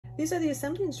These are the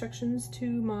assembly instructions to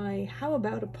my How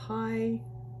About a Pie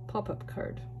pop-up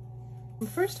card.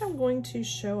 First, I'm going to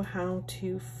show how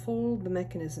to fold the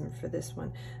mechanism for this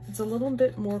one. It's a little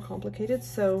bit more complicated,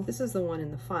 so this is the one in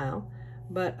the file,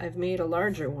 but I've made a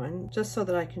larger one just so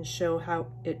that I can show how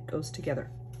it goes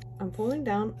together. I'm folding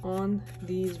down on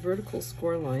these vertical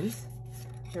score lines.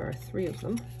 There are 3 of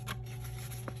them.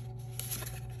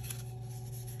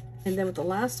 And then with the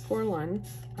last score line,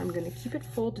 I'm going to keep it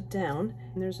folded down,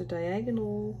 and there's a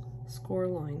diagonal score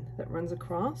line that runs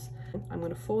across. I'm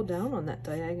going to fold down on that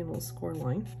diagonal score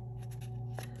line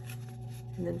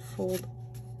and then fold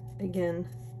again,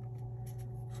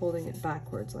 folding it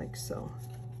backwards like so.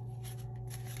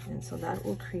 And so that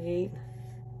will create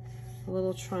a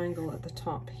little triangle at the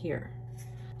top here.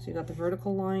 So you've got the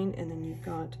vertical line, and then you've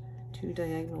got 2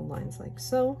 diagonal lines like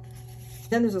so.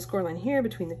 Then there's a score line here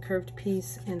between the curved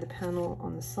piece and the panel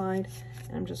on the side,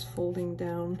 and I'm just folding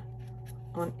down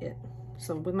on it.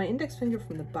 So with my index finger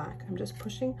from the back, I'm just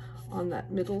pushing on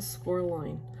that middle score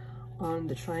line on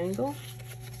the triangle,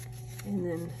 and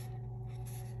then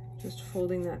just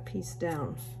folding that piece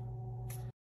down.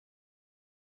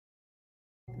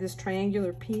 This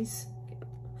triangular piece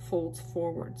folds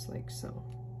forwards like so.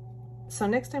 So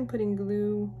next I'm putting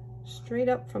glue straight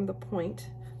up from the point.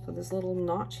 So this little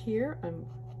notch here, I'm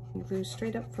glue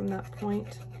straight up from that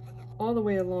point all the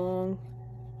way along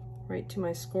right to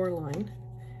my score line,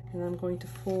 and I'm going to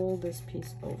fold this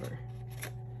piece over.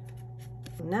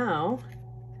 Now,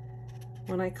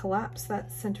 when I collapse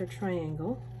that center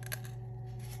triangle,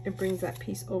 it brings that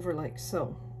piece over like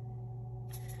so.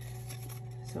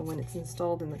 So when it's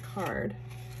installed in the card,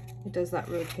 it does that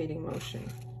rotating motion.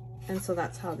 And so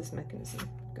that's how this mechanism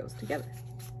goes together.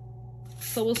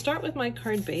 So we'll start with my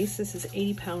card base. This is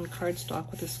 80-pound cardstock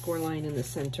with a score line in the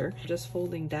center. Just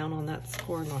folding down on that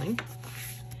score line.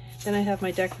 Then I have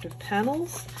my decorative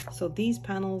panels. So these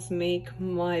panels make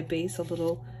my base a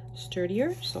little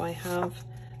sturdier. So I have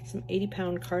some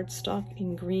 80-pound cardstock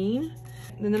in green.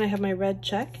 And then I have my red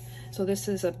check. So this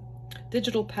is a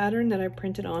digital pattern that I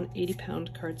printed on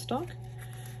 80-pound cardstock.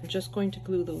 I'm just going to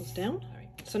glue those down.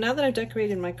 So now that I've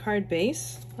decorated my card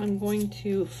base, I'm going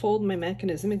to fold my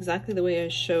mechanism exactly the way I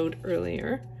showed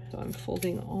earlier. So I'm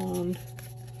folding on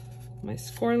my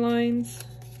score lines.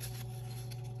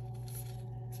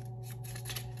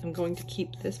 I'm going to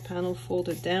keep this panel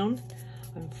folded down.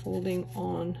 I'm folding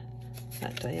on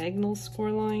that diagonal score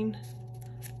line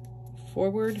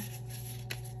forward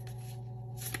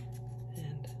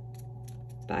and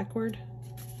backward.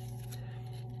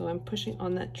 So I'm pushing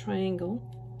on that triangle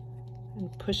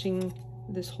and pushing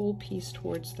this whole piece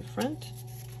towards the front.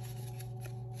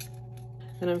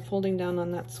 Then I'm folding down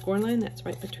on that score line that's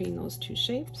right between those 2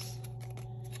 shapes.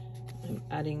 I'm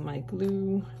adding my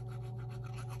glue.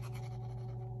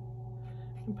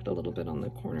 And put a little bit on the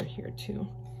corner here too.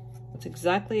 It's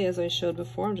exactly as I showed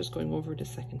before. I'm just going over it a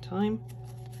second time.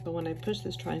 So when I push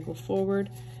this triangle forward,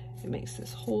 it makes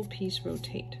this whole piece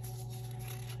rotate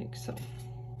like so.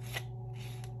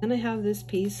 Then I have this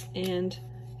piece, and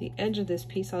the edge of this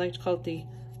piece, I like to call it the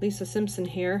Lisa Simpson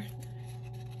hair.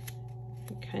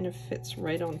 It kind of fits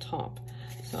right on top.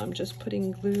 So I'm just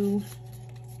putting glue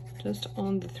just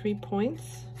on the 3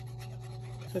 points.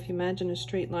 So if you imagine a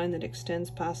straight line that extends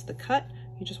past the cut,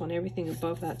 you just want everything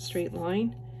above that straight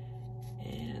line,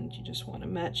 and you just want to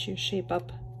match your shape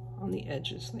up on the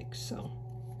edges like so.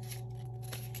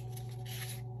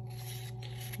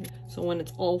 So when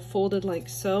it's all folded like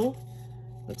so,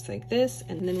 looks like this,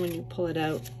 and then when you pull it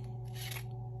out,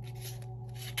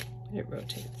 it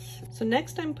rotates. So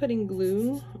next I'm putting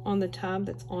glue on the tab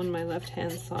that's on my left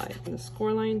hand side, from the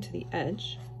score line to the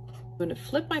edge. I'm going to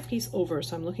flip my piece over,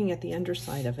 so I'm looking at the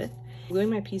underside of it. I'm gluing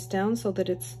my piece down so that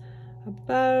it's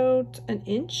about 1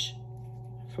 inch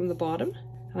from the bottom,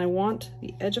 and I want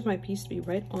the edge of my piece to be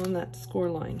right on that score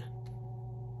line,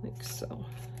 like so.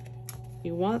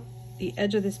 You want the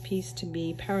edge of this piece to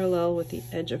be parallel with the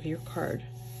edge of your card.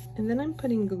 And then I'm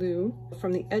putting glue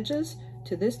from the edges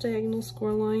to this diagonal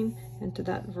score line and to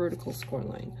that vertical score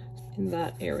line in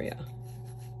that area.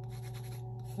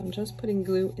 I'm just putting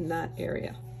glue in that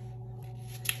area.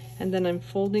 And then I'm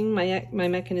folding my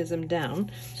mechanism down.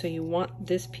 So you want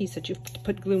this piece that you've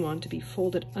put glue on to be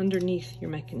folded underneath your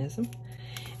mechanism.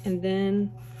 And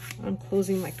then I'm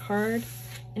closing my card,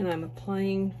 and I'm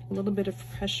applying a little bit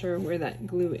of pressure where that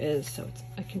glue is. So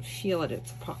I can feel it,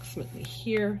 it's approximately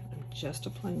here. I'm just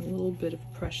applying a little bit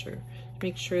of pressure to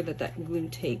make sure that that glue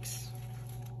takes.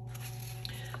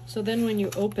 So then when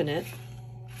you open it,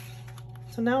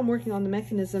 so now I'm working on the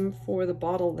mechanism for the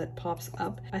bottle that pops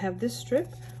up. I have this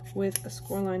strip with a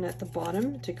score line at the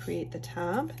bottom to create the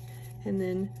tab, and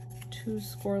then 2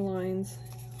 score lines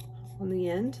on the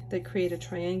end that create a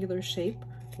triangular shape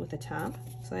with a tab.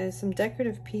 So I have some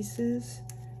decorative pieces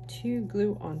to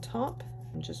glue on top.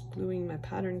 I'm just gluing my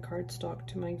pattern cardstock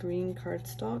to my green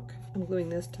cardstock. I'm gluing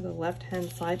this to the left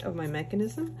hand side of my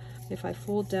mechanism. If I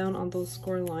fold down on those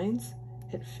score lines,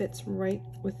 it fits right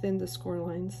within the score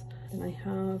lines. And I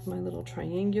have my little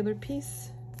triangular piece,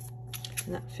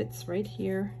 and that fits right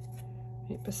here,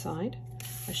 right beside.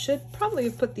 I should probably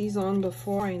have put these on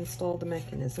before I installed the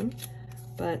mechanism,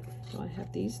 but I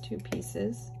have these 2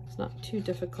 pieces. It's not too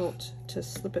difficult to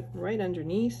slip it right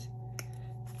underneath,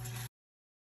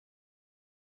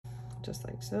 just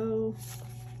like so.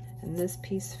 And this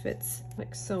piece fits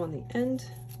like so on the end.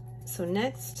 So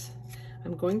next,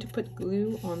 I'm going to put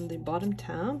glue on the bottom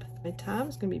tab. My tab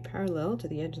is going to be parallel to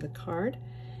the edge of the card,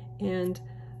 and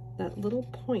that little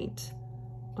point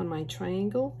on my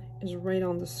triangle is right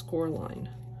on the score line.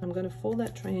 I'm going to fold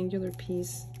that triangular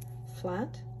piece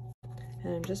flat,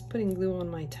 and I'm just putting glue on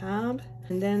my tab,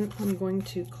 and then I'm going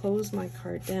to close my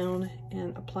card down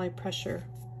and apply pressure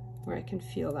where I can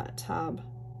feel that tab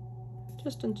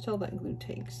just until that glue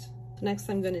takes. Next,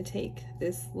 I'm going to take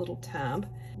this little tab.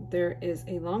 There is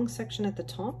a long section at the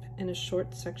top and a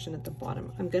short section at the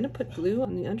bottom. I'm going to put glue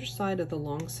on the underside of the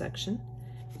long section.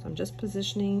 So I'm just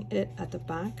positioning it at the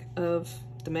back of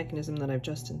the mechanism that I've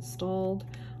just installed.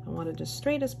 I want it as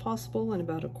straight as possible and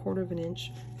about 1/4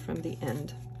 inch from the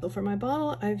end. So for my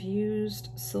bottle, I've used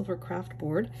silver craft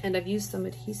board, and I've used some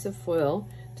adhesive foil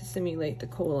to simulate the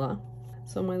cola.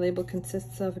 So my label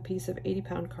consists of a piece of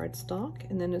 80-pound cardstock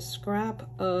and then a scrap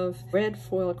of red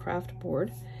foil craft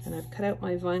board. And I've cut out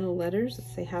my vinyl letters that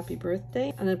say happy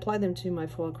birthday and apply them to my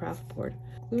foil craft board.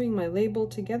 Gluing my label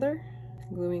together,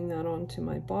 gluing that onto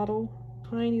my bottle,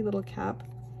 tiny little cap,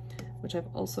 which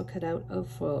I've also cut out of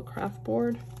foil craft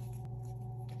board.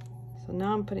 So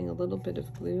now I'm putting a little bit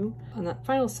of glue on that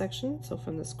final section. So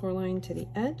from the score line to the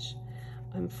edge,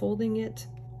 I'm folding it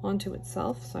onto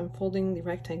itself. So I'm folding the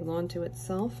rectangle onto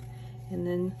itself and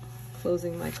then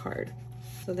closing my card.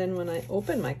 So then when I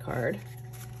open my card,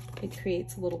 it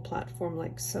creates a little platform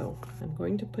like so. I'm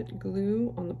going to put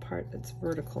glue on the part that's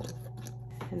vertical.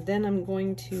 And then I'm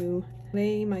going to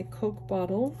lay my Coke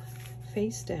bottle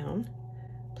face down,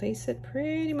 place it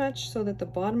pretty much so that the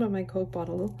bottom of my Coke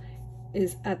bottle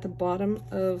is at the bottom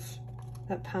of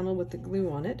that panel with the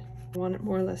glue on it. I want it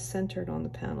more or less centered on the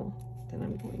panel. Then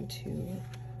I'm going to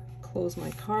close my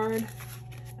card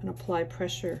and apply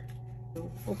pressure.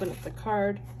 Open up the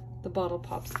card, the bottle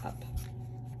pops up.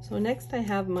 So next I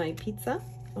have my pizza.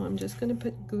 So I'm just going to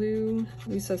put glue,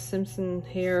 Lisa Simpson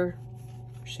hair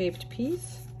shaped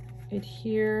piece,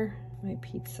 adhere my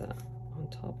pizza on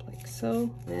top like so.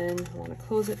 Then I want to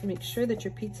close it and make sure that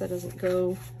your pizza doesn't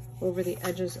go over the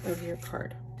edges of your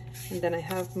card. And then I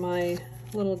have my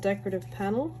little decorative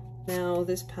panel. Now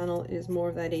this panel is more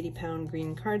of that 80-pound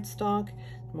green cardstock,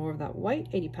 more of that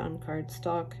white 80-pound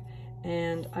cardstock,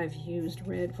 and I've used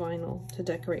red vinyl to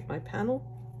decorate my panel.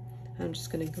 I'm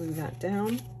just going to glue that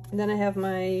down. And then I have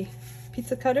my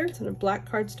pizza cutter. It's on a black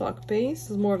cardstock base.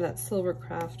 This is more of that silver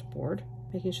craft board,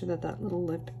 making sure that that little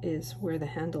lip is where the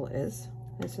handle is.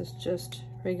 This is just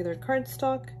regular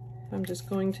cardstock. I'm just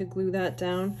going to glue that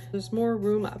down. There's more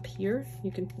room up here.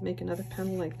 You can make another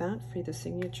panel like that for the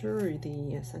signature or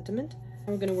the sentiment.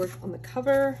 We're going to work on the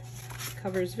cover. The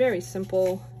cover is very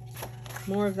simple.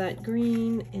 More of that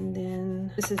green, and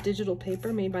then this is digital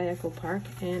paper made by Echo Park,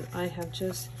 and I have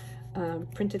just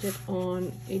printed it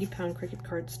on 80-pound Cricut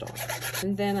cardstock.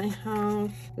 And then I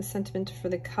have the sentiment for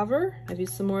the cover. I've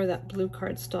used some more of that blue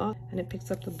cardstock, and it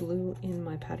picks up the blue in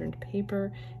my patterned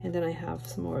paper. And then I have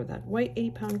some more of that white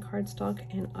 80-pound cardstock,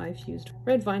 and I've used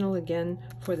red vinyl again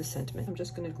for the sentiment. I'm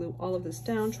just going to glue all of this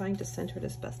down, trying to center it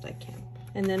as best I can.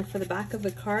 And then for the back of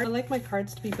the card, I like my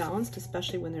cards to be balanced,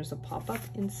 especially when there's a pop-up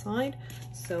inside.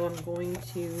 So I'm going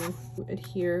to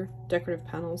adhere decorative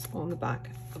panels on the back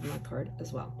of my card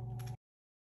as well.